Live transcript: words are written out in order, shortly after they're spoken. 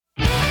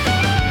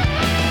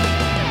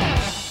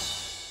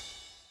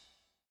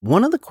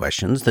One of the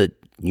questions that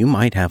you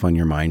might have on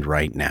your mind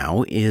right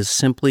now is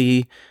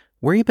simply,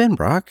 where you been,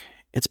 Brock?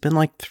 It's been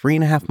like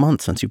 3.5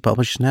 months since you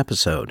published an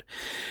episode.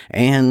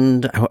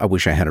 And I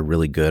wish I had a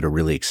really good, a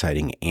really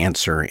exciting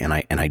answer, and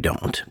I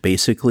don't.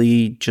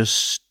 Basically,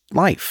 just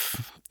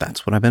life.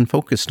 That's what I've been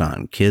focused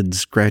on.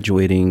 Kids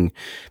graduating,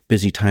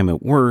 busy time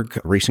at work,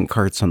 racing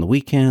karts on the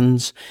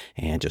weekends.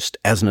 And just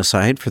as an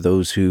aside, for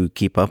those who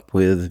keep up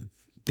with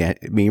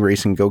me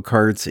racing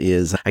go-karts,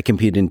 is I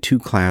competed in 2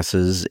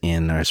 classes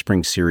in our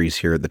spring series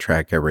here at the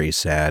track I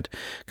race at.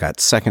 Got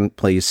second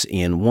place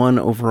in one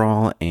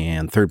overall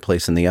and third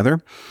place in the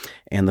other.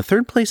 And the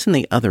third place in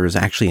the other is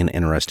actually an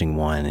interesting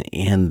one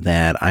in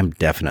that I'm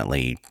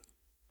definitely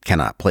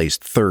cannot place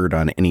third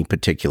on any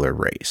particular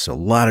race. A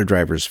lot of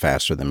drivers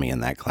faster than me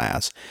in that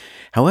class.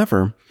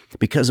 However,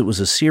 because it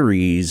was a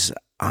series,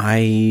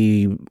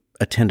 I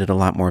attended a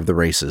lot more of the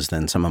races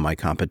than some of my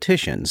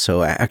competition.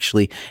 So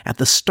actually, at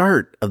the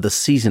start of the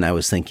season, I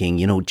was thinking,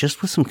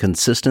 just with some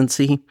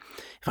consistency,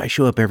 if I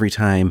show up every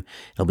time,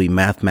 it'll be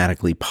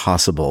mathematically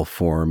possible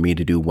for me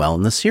to do well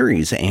in the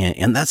series.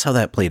 And that's how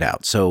that played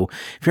out. So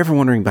if you're ever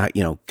wondering about,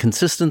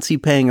 consistency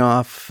paying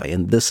off,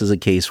 and this is a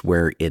case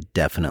where it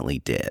definitely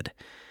did.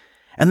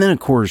 And then,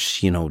 of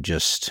course,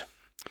 just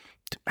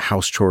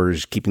house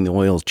chores, keeping the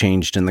oil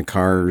changed in the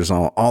cars,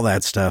 all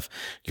that stuff,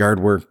 yard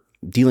work,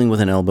 dealing with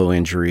an elbow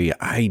injury.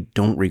 I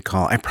don't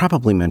recall. I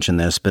probably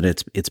mentioned this, but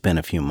it's been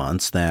a few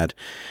months that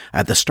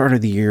at the start of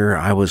the year,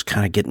 I was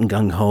kind of getting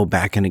gung-ho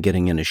back into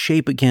getting into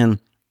shape again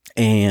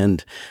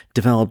and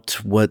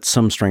developed what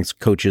some strength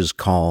coaches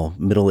call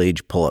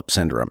middle-age pull-up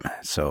syndrome.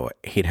 So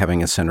I hate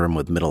having a syndrome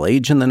with middle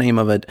age in the name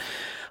of it,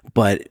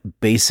 but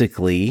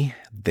basically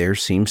there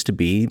seems to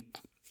be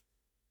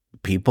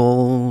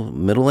people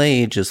middle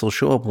age, this will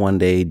show up one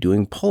day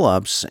doing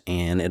pull-ups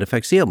and it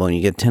affects the elbow and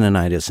you get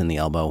tendonitis in the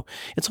elbow.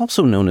 It's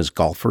also known as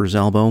golfer's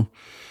elbow,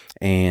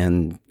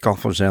 and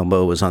golfer's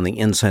elbow is on the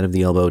inside of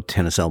the elbow.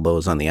 Tennis elbow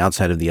is on the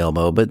outside of the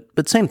elbow,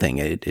 but same thing.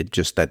 It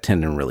just, that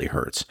tendon really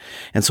hurts.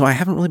 And so I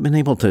haven't really been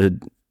able to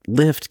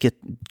lift,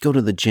 go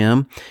to the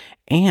gym,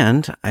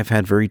 and I've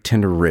had very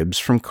tender ribs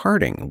from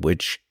karting,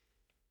 which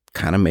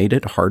kind of made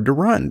it hard to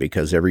run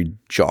because every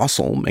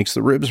jostle makes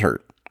the ribs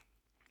hurt.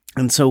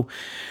 And so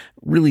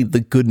really the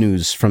good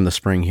news from the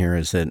spring here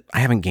is that I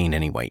haven't gained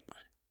any weight.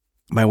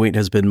 My weight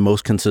has been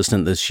most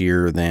consistent this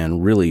year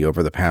than really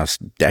over the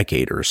past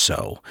decade or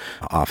so.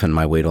 Often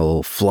my weight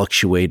will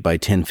fluctuate by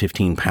 10,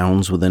 15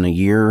 pounds within a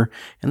year.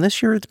 And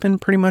this year it's been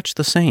pretty much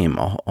the same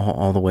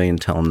all the way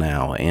until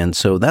now. And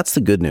so that's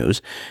the good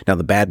news. Now,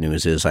 the bad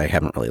news is I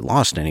haven't really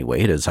lost any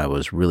weight as I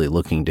was really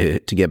looking to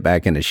get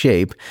back into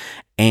shape.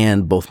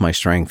 And both my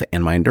strength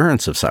and my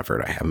endurance have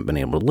suffered. I haven't been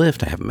able to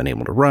lift. I haven't been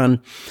able to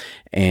run.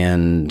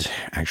 And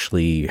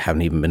actually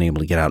haven't even been able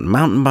to get out and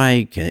mountain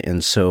bike.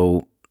 And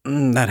so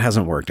that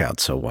hasn't worked out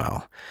so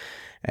well.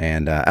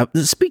 And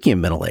speaking of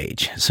middle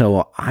age,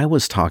 so I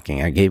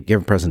gave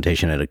a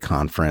presentation at a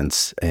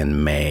conference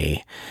in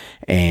May,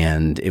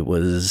 and it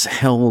was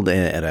held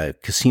at a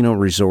casino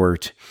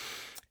resort,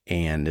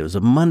 and it was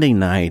a Monday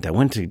night. I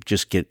went to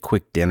just get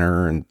quick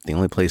dinner, and the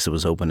only place that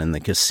was open in the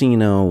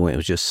casino, it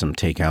was just some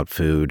takeout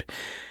food.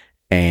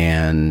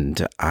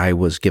 And I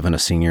was given a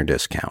senior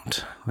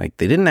discount. Like,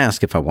 they didn't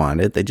ask if I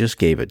wanted it, they just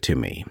gave it to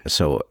me.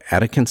 So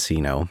at a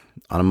casino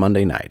on a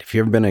Monday night, if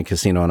you've ever been in a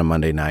casino on a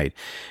Monday night,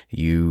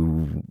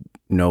 you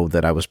know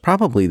that I was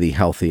probably the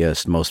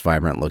healthiest, most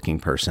vibrant looking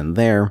person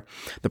there.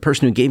 The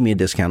person who gave me a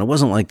discount, it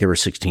wasn't like they were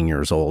 16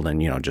 years old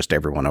and, just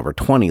everyone over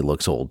 20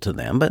 looks old to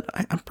them, but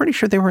I'm pretty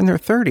sure they were in their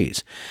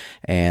 30s.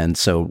 And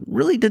so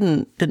really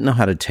didn't know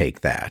how to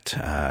take that.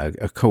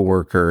 A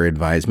coworker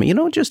advised me,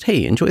 just,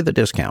 hey, enjoy the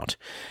discount.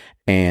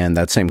 And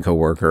that same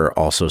coworker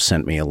also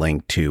sent me a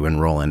link to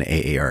enroll in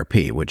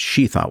AARP, which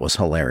she thought was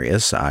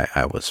hilarious.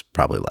 I was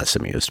probably less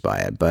amused by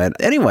it. But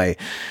anyway,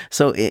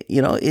 so it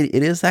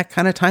is that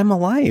kind of time of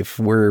life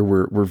where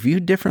we're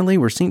viewed differently,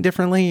 we're seen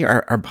differently,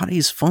 our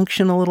bodies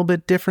function a little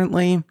bit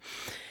differently.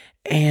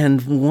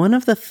 And one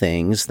of the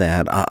things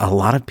that a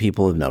lot of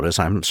people have noticed,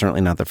 I'm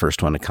certainly not the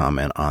first one to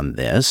comment on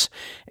this,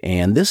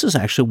 and this is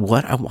actually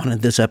what I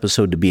wanted this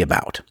episode to be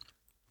about.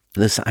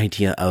 This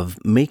idea of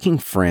making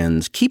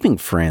friends, keeping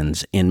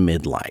friends in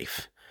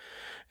midlife.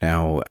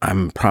 Now,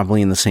 I'm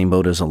probably in the same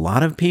boat as a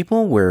lot of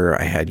people where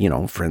I had,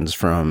 friends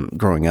from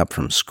growing up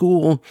from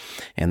school,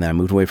 and then I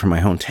moved away from my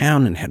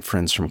hometown and had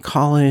friends from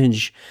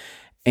college.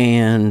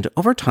 And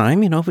over time,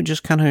 we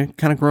just kind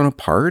of grown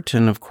apart.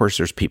 And of course,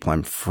 there's people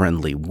I'm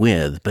friendly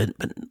with, but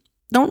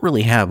don't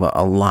really have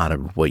a lot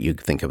of what you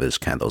think of as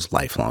kind of those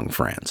lifelong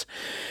friends.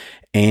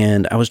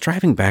 And I was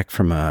driving back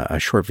from a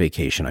short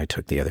vacation I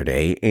took the other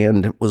day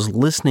and was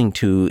listening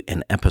to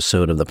an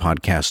episode of the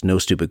podcast, No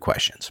Stupid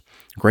Questions.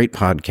 Great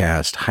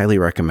podcast, highly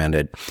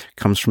recommended,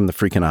 comes from the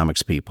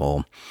Freakonomics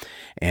people.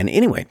 And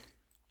anyway,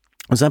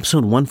 it was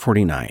episode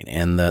 149,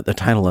 and the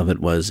title of it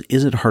was,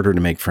 Is It Harder to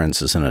Make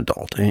Friends as an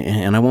Adult?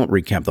 And I won't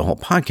recap the whole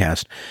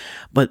podcast,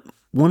 but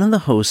one of the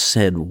hosts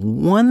said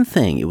one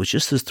thing. It was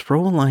just this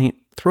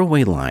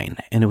throwaway line,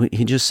 and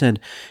he just said,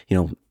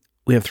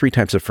 we have 3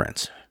 types of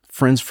friends.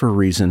 friends for a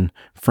reason,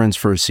 friends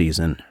for a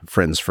season,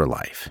 friends for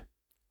life.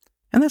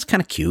 And that's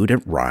kind of cute.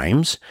 It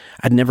rhymes.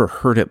 I'd never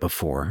heard it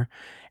before.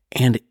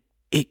 And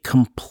it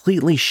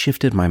completely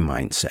shifted my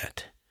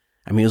mindset.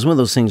 I mean, it was one of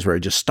those things where I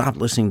just stopped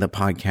listening to the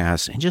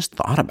podcast and just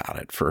thought about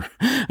it for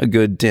a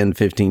good 10,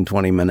 15,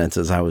 20 minutes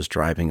as I was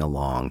driving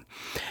along.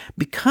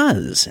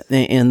 Because,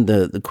 in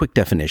the quick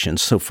definition,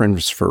 so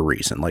friends for a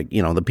reason, like,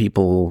 the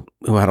people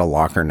who had a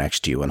locker next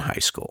to you in high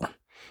school,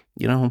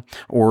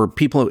 or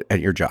people at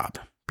your job,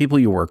 people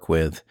you work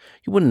with,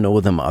 you wouldn't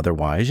know them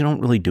otherwise. You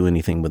don't really do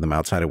anything with them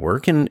outside of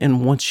work.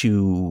 And once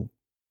you,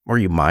 or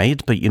you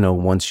might, but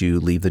once you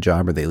leave the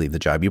job or they leave the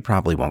job, you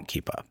probably won't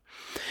keep up.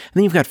 And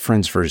then you've got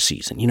friends for a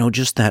season,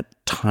 just that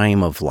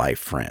time of life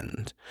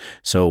friend.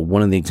 So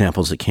one of the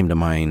examples that came to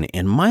mind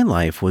in my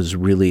life was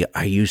really,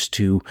 I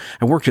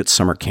worked at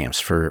summer camps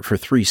for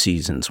 3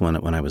 seasons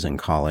when I was in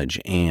college,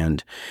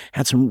 and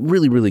had some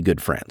really, really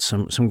good friends,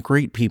 some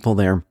great people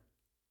there.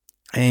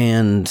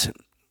 And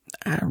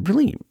I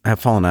really have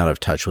fallen out of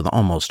touch with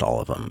almost all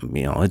of them.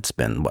 It's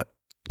been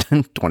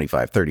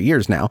 25, 30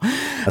 years now.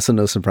 So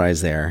no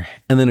surprise there.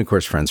 And then, of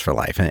course, friends for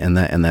life. And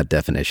that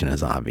definition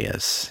is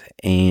obvious.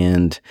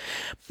 And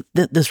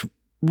this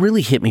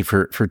really hit me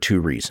for 2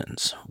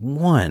 reasons.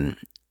 One,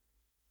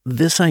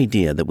 this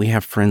idea that we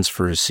have friends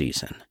for a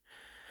season,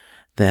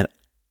 that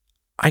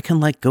I can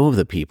let go of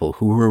the people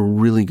who were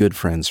really good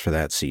friends for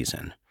that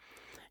season.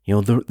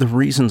 The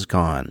reason's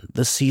gone.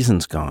 The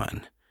season's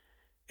gone.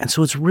 And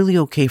so it's really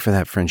okay for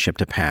that friendship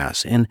to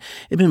pass. And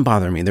it didn't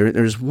bother me.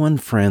 There's one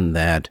friend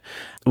that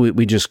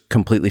we just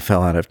completely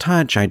fell out of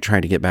touch. I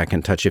tried to get back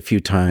in touch a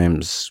few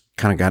times,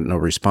 kind of got no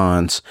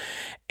response.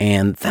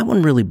 And that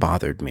one really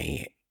bothered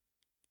me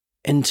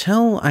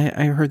until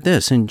I heard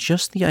this, and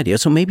just the idea.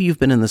 So maybe you've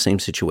been in the same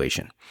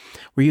situation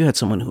where you had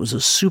someone who was a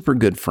super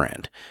good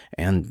friend,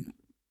 and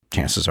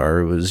chances are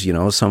it was,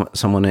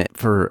 someone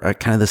for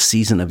kind of the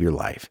season of your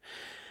life.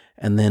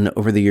 And then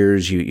over the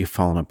years, you've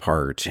fallen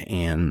apart,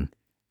 and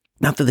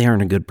not that they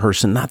aren't a good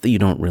person, not that you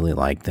don't really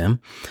like them,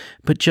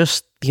 but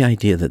just the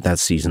idea that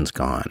season's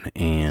gone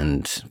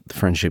and the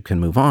friendship can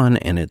move on,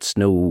 and it's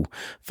no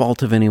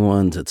fault of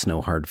anyone's, it's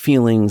no hard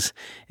feelings.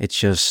 It's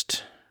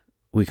just,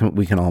 we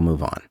can all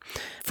move on.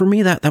 For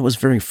me, that was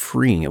very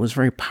freeing. It was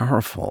very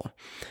powerful.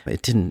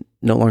 It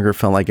no longer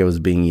felt like I was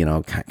being,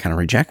 kind of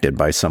rejected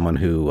by someone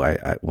who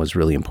I was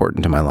really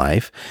important to my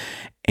life.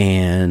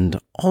 And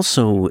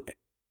also,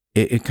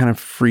 it kind of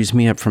frees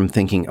me up from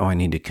thinking, I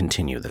need to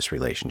continue this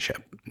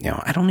relationship.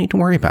 I don't need to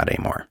worry about it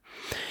anymore.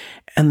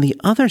 And the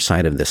other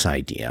side of this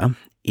idea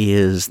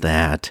is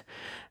that,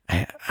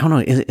 I don't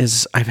know,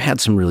 is I've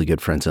had some really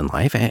good friends in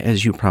life,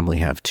 as you probably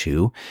have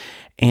too.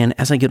 And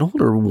as I get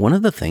older, one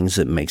of the things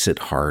that makes it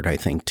hard, I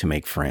think, to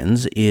make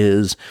friends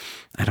is,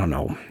 I don't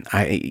know,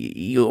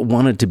 you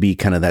want it to be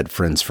kind of that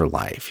friends for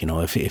life.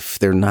 If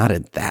they're not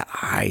at that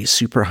high,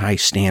 super high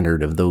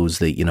standard of those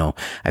that,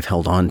 I've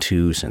held on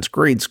to since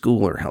grade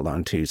school or held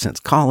on to since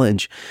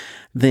college,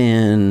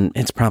 then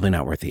it's probably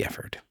not worth the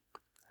effort.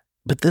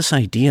 But this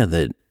idea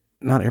that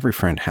not every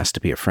friend has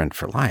to be a friend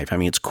for life. I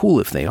mean, it's cool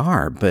if they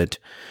are, but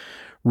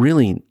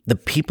really the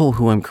people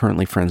who I'm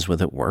currently friends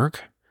with at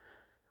work,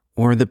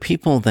 or the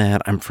people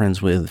that I'm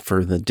friends with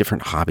for the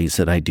different hobbies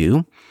that I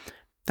do,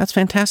 that's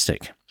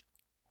fantastic.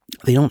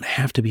 They don't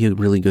have to be a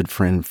really good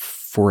friend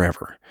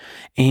forever.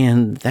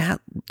 And that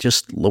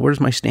just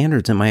lowers my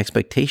standards and my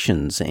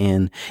expectations,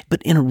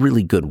 but in a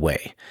really good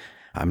way.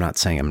 I'm not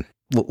saying I'm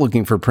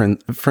looking for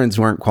friends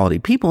who aren't quality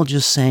people,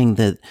 just saying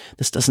that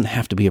this doesn't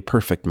have to be a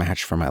perfect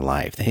match for my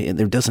life.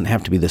 There doesn't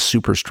have to be this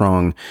super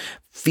strong,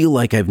 feel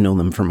like I've known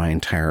them for my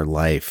entire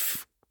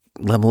life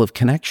level of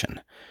connection.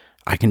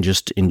 I can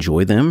just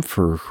enjoy them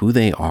for who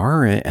they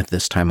are at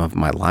this time of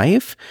my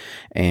life,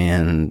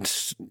 and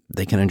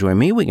they can enjoy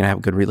me. We can have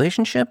a good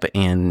relationship,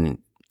 and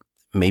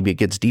maybe it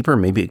gets deeper.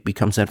 Maybe it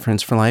becomes that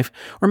friends for life,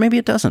 or maybe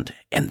it doesn't.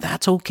 And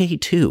that's okay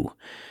too.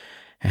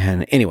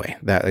 And anyway,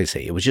 that, like I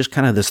say, it was just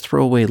kind of this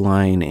throwaway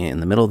line in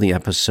the middle of the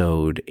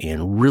episode,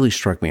 and really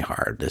struck me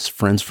hard. This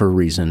friends for a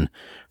reason,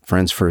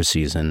 friends for a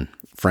season,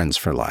 friends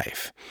for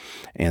life.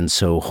 And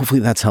so hopefully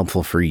that's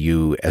helpful for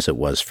you as it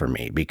was for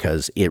me,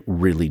 because it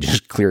really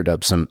just cleared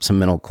up some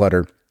mental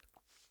clutter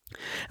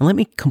and let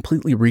me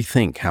completely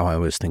rethink how I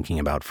was thinking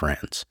about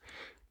friends.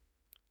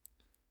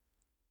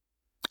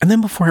 And then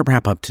before I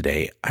wrap up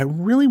today, I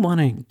really want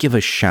to give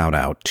a shout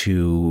out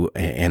to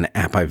an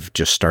app I've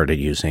just started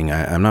using.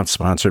 I'm not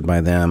sponsored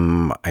by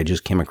them. I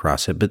just came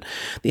across it, but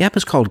the app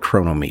is called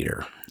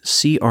Chronometer,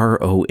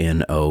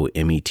 Chronometer.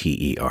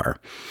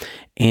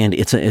 And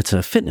it's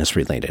a fitness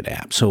related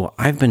app. So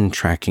I've been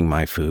tracking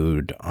my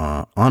food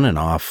on and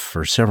off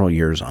for several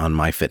years on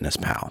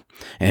MyFitnessPal.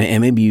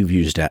 And maybe you've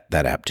used that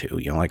app too.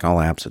 Like all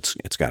apps,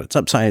 it's got its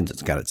upsides,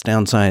 it's got its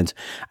downsides.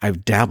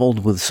 I've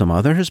dabbled with some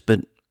others,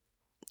 but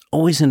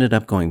always ended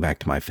up going back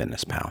to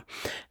MyFitnessPal.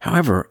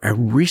 However, I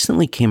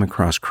recently came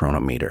across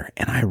Chronometer,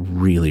 and I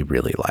really,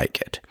 really like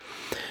it.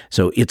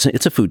 So it's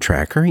a food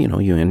tracker. You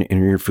enter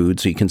your food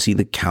so you can see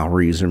the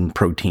calories and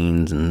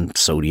proteins and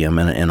sodium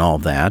and all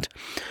that.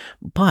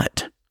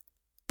 But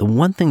the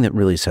one thing that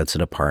really sets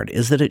it apart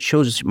is that it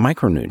shows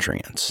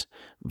micronutrients,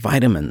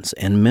 vitamins,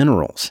 and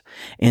minerals.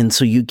 And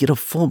so you get a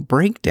full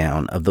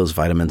breakdown of those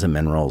vitamins and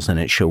minerals, and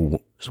it shows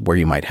where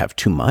you might have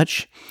too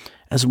much,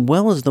 as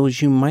well as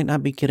those you might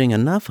not be getting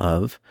enough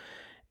of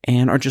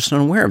and are just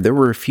unaware of. There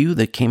were a few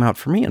that came out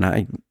for me, and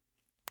I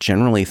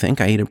generally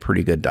think I eat a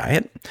pretty good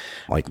diet.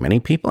 Like many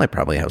people, I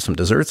probably have some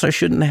desserts I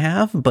shouldn't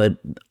have, but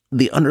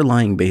the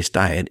underlying base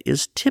diet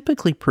is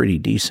typically pretty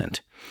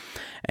decent.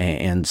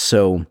 And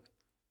so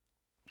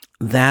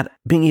that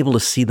being able to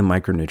see the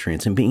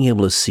micronutrients and being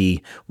able to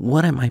see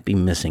what I might be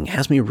missing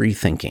has me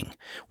rethinking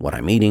what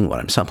I'm eating, what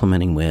I'm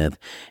supplementing with,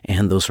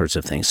 and those sorts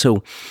of things.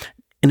 So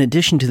in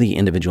addition to the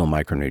individual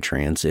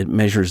micronutrients, it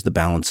measures the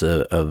balance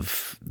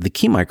of the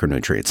key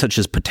micronutrients, such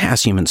as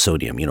potassium and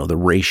sodium, the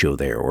ratio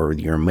there, or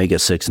your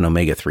omega-6 and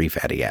omega-3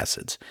 fatty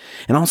acids.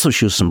 And also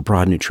shows some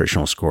broad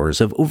nutritional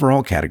scores of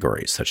overall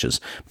categories, such as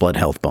blood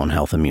health, bone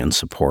health, immune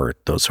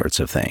support, those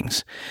sorts of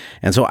things.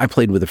 And so I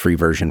played with the free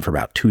version for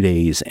about 2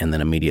 days and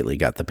then immediately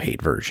got the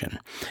paid version.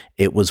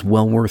 It was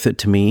well worth it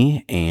to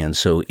me. And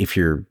so if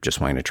you're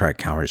just wanting to track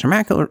calories or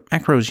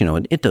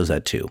macros, it does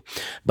that too.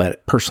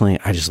 But personally,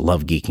 I just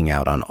love geeking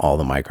out on all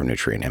the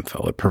micronutrient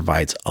info. It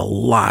provides a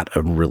lot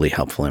of really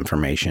helpful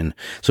information.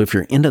 So if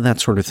you're into that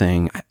sort of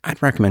thing,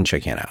 I'd recommend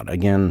checking it out.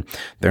 Again,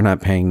 they're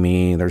not paying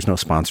me. There's no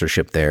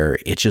sponsorship there.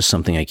 It's just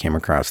something I came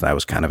across that I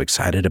was kind of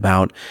excited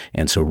about,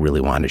 and so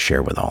really wanted to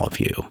share with all of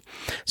you.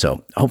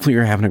 So hopefully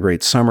you're having a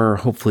great summer.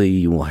 Hopefully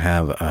you will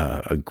have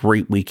a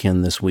great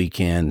weekend this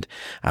weekend.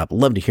 I'd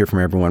love to hear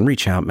from everyone.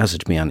 Reach out,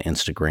 message me on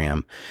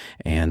Instagram,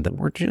 and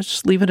we're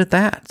just leave it at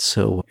that.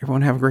 So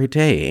everyone have a great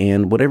day.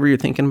 And whatever you're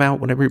thinking about,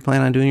 whatever you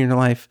plan on doing in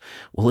your life,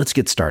 well, let's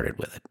get started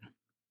with it.